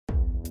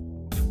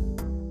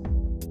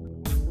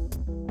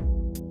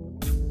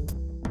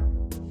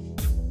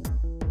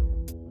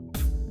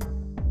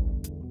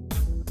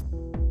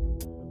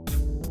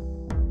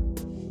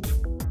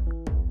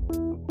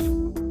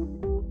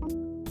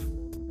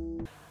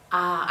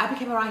I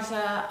became a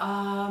writer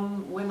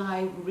when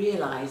I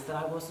realised that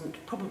I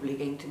wasn't probably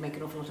going to make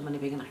an awful lot of money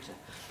being an actor.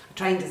 I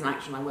trained as an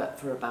actor and I worked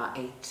for about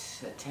 8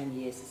 to 10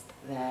 years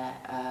there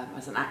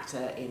as an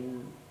actor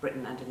in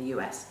Britain and in the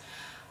US.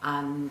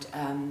 And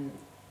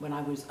when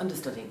I was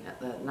understudying at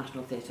the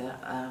National Theatre,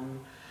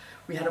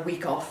 we had a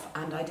week off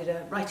and I did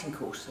a writing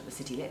course at the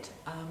City Lit,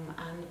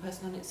 and the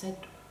person on it said,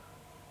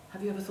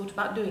 "Have you ever thought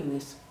about doing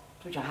this?"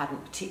 Which I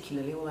hadn't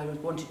particularly, although I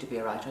wanted to be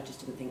a writer. I just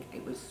didn't think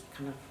it was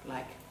kind of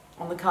like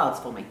on the cards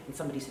for me, and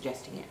somebody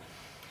suggesting it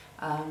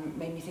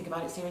made me think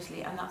about it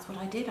seriously, and that's what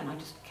I did, and I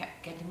just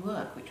kept getting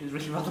work, which was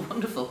really rather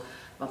wonderful,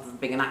 rather than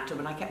being an actor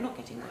when I kept not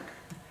getting work.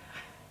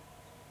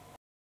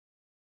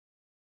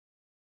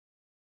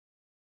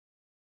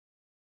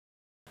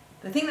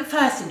 The thing that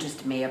first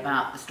interested me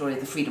about the story of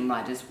the Freedom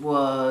Riders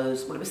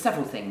was, well, it was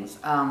several things.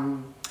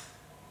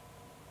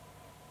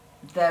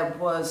 There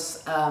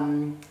was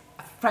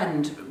a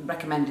friend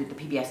recommended the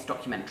PBS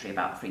documentary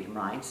about the Freedom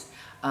Rides,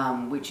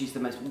 which is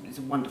it's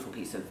a wonderful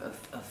piece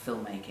of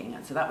filmmaking,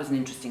 and so that was an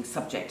interesting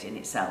subject in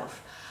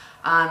itself.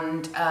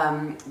 And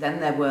then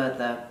there were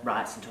the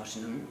riots in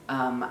Tottenham,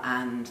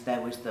 and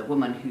there was the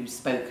woman who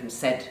spoke and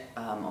said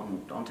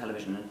on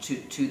television and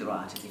to the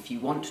rioters, if you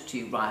want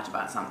to write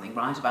about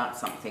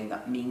something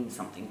that means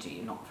something to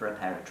you, not for a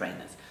pair of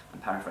trainers. I'm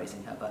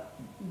paraphrasing her, but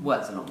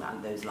words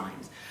along those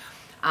lines.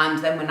 And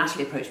then when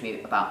Natalie approached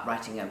me about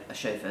writing a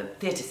show for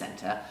Theatre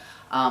Centre,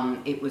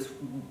 it was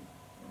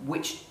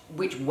which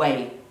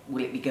way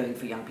will it be going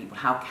for young people?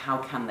 How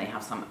can they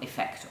have some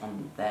effect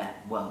on their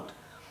world?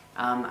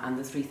 And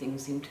the three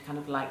things seem to kind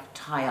of like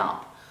tie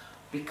up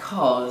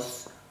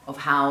because of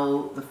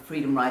how the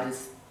Freedom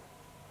Riders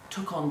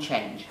took on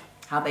change,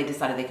 how they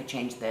decided they could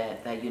change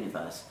their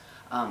universe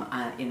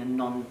in a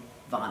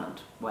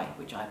non-violent way,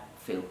 which I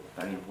feel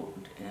very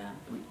important,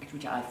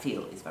 which I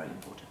feel is very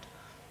important.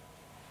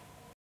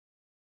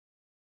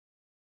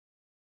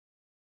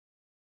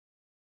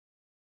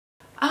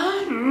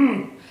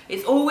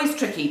 It's always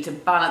tricky to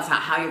balance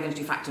out how you're going to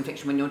do fact and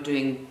fiction when you're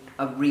doing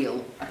a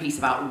piece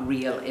about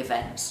real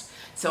events.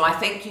 So I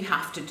think you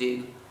have to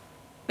do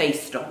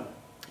based on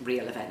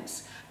real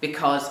events,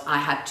 because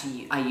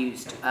I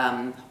used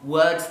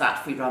words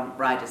that Freedom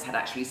Riders had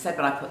actually said,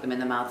 but I put them in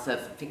the mouths of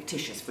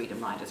fictitious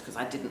Freedom Riders because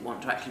I didn't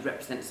want to actually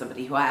represent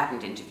somebody who I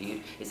hadn't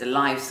interviewed, is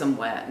alive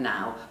somewhere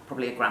now,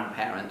 probably a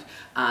grandparent,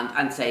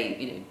 and say,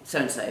 you know,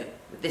 so-and-so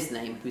with this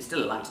name, who's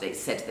still alive today,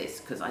 said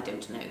this, because I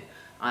don't know.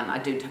 And I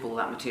don't have all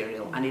that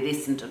material, and it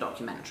isn't a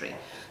documentary.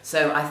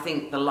 So I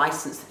think the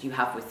license that you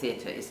have with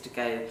theatre is to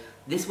go,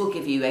 this will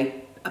give you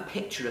a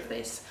picture of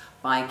this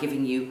by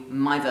giving you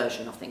my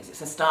version of things.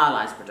 It's a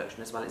stylised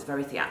production as well, it's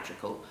very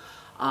theatrical.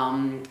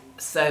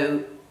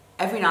 So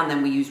every now and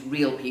then we use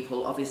real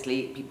people,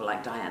 obviously people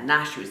like Diane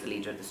Nash, who is the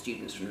leader of the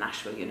students from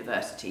Nashville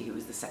University, who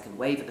was the second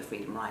wave of the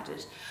Freedom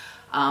Riders,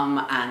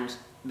 and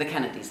the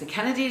Kennedys. The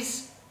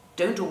Kennedys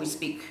don't always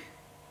speak.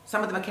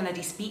 Some of them are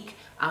Kennedy speak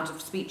out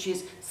of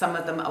speeches, some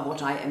of them are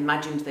what I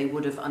imagined they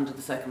would have under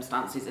the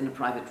circumstances in a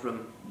private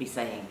room be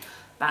saying.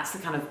 That's the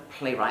kind of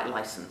playwright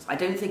license. I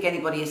don't think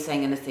anybody is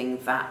saying anything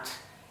that,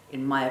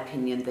 in my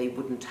opinion, they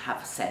wouldn't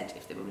have said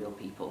if they were real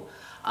people.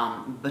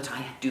 But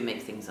I do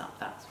make things up,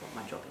 that's what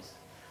my job is.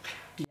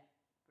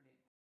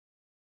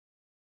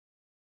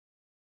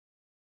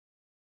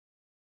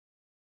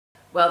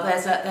 Well,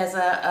 there's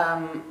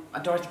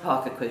a Dorothy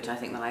Parker quote, I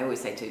think, that I always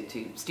say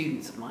to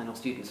students of mine or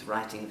students of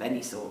writing of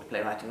any sort,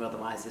 playwriting or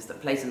otherwise, is that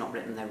plays are not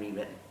written, they're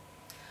rewritten.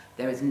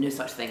 There is no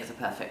such thing as a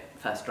perfect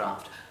first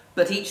draft.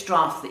 But each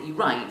draft that you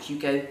write, you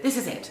go, this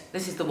is it,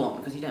 this is the one,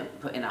 because you don't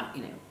put in a,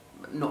 you know,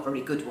 not very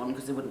good one,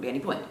 because there wouldn't be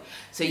any point.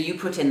 So you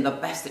put in the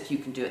best that you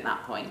can do at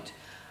that point.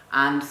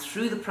 And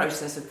through the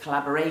process of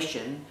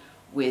collaboration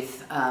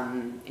with,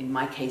 in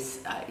my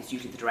case, it's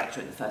usually the director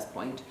at the first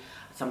point,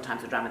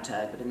 sometimes a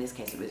dramaturg, but in this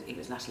case it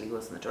was Natalie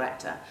Wilson, the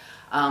director.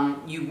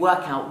 You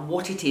work out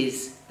what it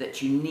is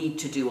that you need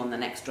to do on the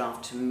next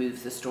draft to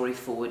move the story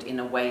forward in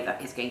a way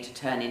that is going to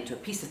turn into a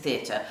piece of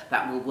theatre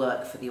that will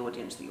work for the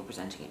audience that you're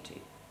presenting it to.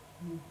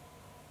 Mm.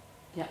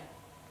 Yeah.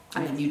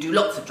 And then you do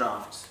lots of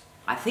drafts.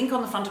 I think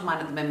on the front of mine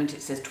at the moment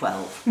it says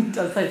 12. It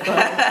does say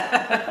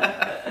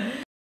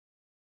 12.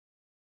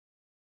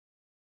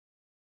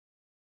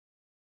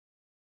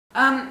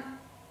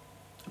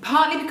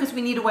 Partly because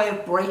we need a way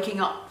of breaking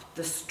up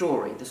the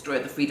story of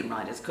the Freedom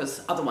Riders,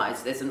 because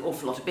otherwise there's an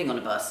awful lot of being on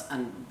a bus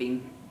and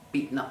being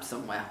beaten up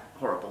somewhere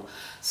horrible.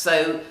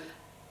 So,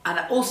 and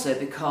also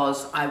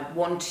because I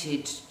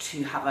wanted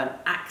to have an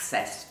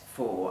access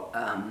for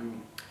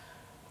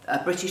a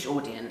British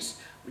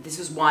audience. This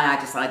is why I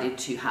decided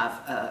to have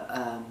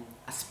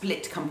a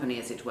split company,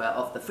 as it were,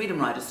 of the Freedom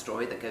Riders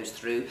story that goes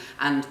through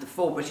and the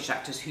 4 British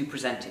actors who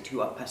present it,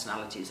 who are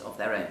personalities of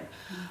their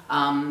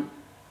own.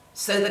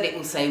 So that it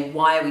will say,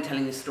 why are we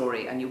telling this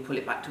story? And you'll pull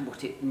it back to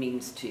what it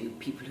means to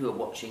people who are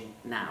watching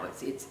now.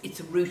 It's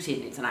a route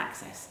in, it's an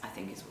access, I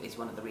think, is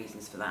one of the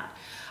reasons for that.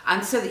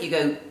 And so that you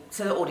go,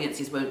 so that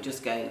audiences won't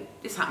just go,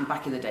 this happened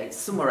back in the day, it's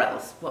somewhere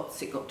else,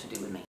 what's it got to do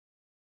with me?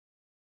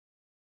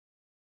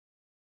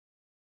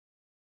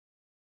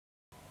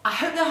 I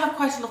hope they'll have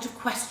quite a lot of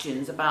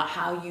questions about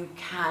how you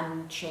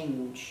can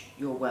change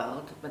your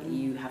world, whether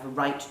you have a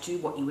right to,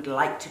 what you would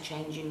like to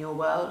change in your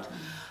world.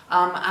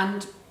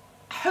 And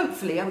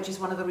hopefully, which is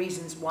one of the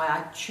reasons why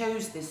I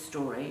chose this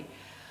story,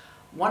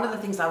 one of the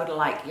things I would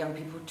like young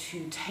people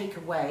to take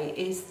away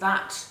is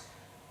that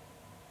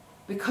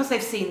because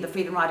they've seen the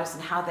Freedom Riders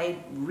and how they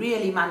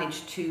really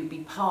managed to be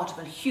part of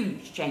a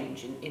huge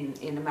change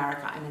in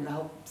America and in the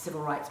whole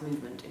civil rights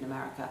movement in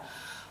America,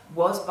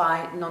 was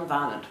by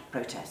non-violent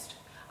protest.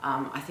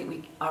 I think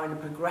we are in a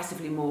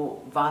progressively more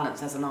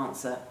violence as an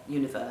answer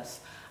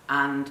universe,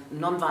 and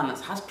non-violence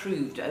has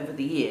proved over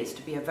the years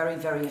to be a very,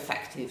 very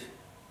effective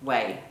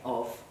way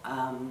of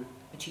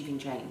achieving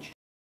change.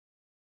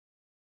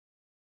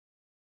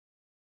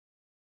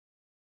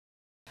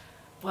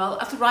 Well,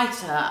 as a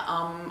writer,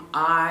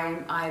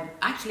 I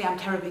actually am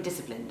terribly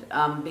disciplined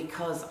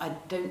because I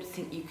don't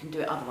think you can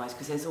do it otherwise,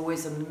 because there's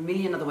always a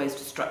million other ways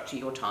to structure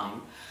your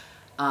time.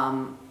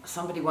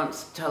 Somebody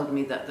once told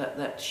me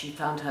that she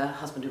found her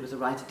husband, who was a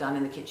writer, down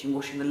in the kitchen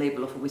washing the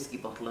label off a whiskey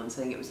bottle and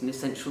saying it was an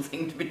essential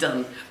thing to be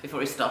done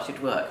before he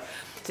started work.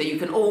 So you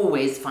can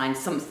always find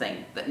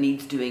something that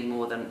needs doing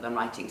more than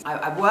writing.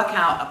 I work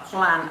out a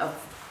plan of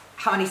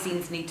how many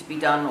scenes need to be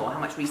done or how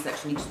much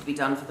research needs to be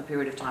done for the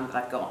period of time that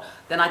I've got.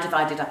 Then I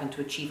divide it up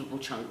into achievable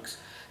chunks,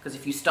 because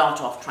if you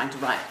start off trying to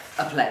write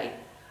a play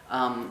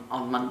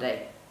on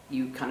Monday,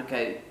 you kind of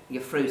go,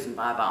 you're frozen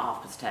by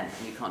about 10:30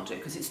 and you can't do it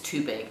because it's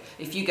too big.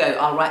 If you go,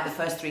 I'll write the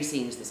first 3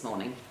 scenes this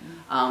morning,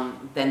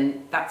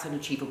 then that's an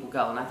achievable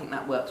goal, and I think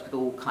that works with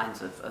all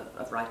kinds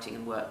of writing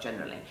and work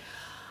generally.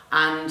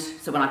 And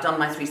so when I've done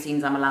my 3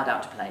 scenes, I'm allowed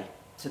out to play.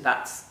 So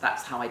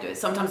that's how I do it.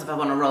 Sometimes if I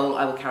want to roll,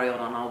 I will carry on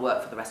and I'll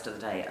work for the rest of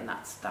the day, and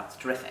that's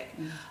terrific.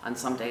 And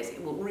some days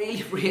it will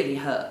really, really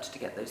hurt to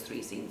get those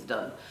 3 scenes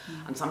done.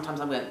 And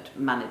sometimes I won't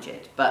manage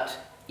it, but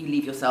you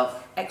leave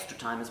yourself extra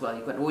time as well.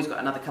 You've always got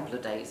another couple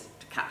of days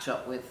to catch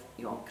up with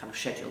your kind of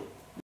schedule.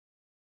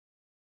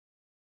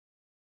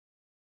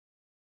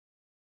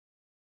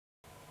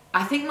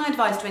 I think my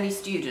advice to any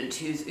student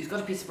who's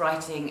got a piece of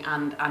writing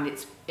and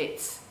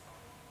it's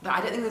but I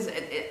don't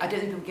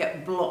think people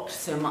get blocked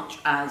so much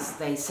as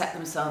they set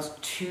themselves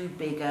too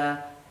big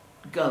a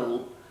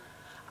goal.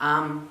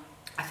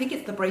 I think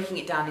it's the breaking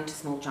it down into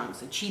small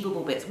chunks,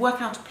 achievable bits.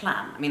 Work out a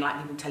plan. I mean, like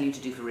people tell you to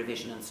do for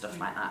revision and stuff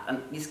like that.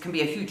 And this can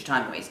be a huge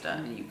time waster,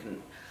 and you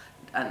can,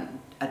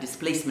 a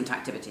displacement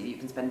activity that you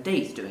can spend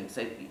days doing.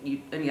 So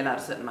you're only allowed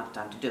a certain amount of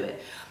time to do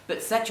it.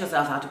 But set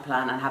yourself out a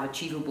plan and have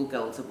achievable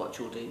goals of what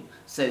you'll do.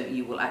 So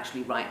you will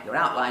actually write your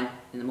outline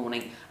in the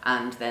morning,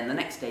 and then the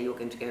next day you're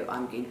going to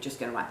go, just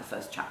going to write the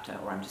first chapter,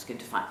 or I'm just going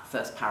to write the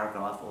first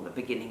paragraph, or the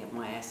beginning of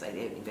my essay,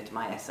 the opening bit of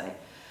my essay.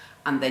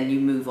 And then you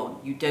move on.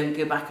 You don't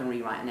go back and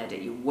rewrite and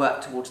edit. You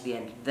work towards the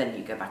end, then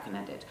you go back and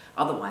edit.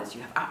 Otherwise,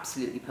 you have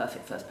absolutely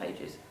perfect first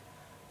pages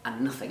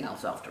and nothing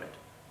else after it.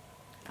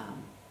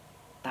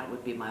 That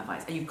would be my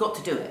advice. And you've got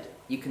to do it.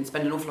 You can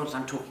spend an awful lot of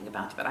time talking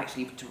about it, but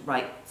actually to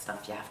write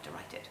stuff, you have to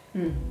write it.